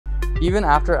Even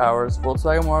after hours,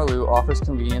 Volkswagen Waterloo offers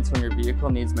convenience when your vehicle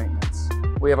needs maintenance.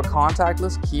 We have a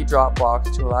contactless key drop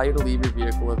box to allow you to leave your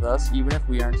vehicle with us even if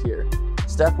we aren't here.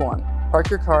 Step 1.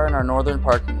 Park your car in our northern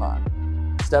parking lot.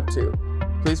 Step 2.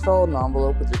 Please follow an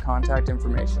envelope with your contact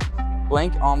information.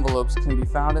 Blank envelopes can be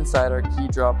found inside our key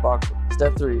drop box.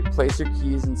 Step 3. Place your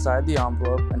keys inside the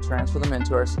envelope and transfer them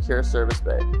into our secure service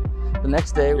bay. The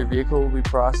next day, your vehicle will be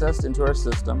processed into our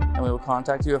system and we will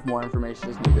contact you if more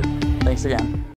information is needed. Thanks again.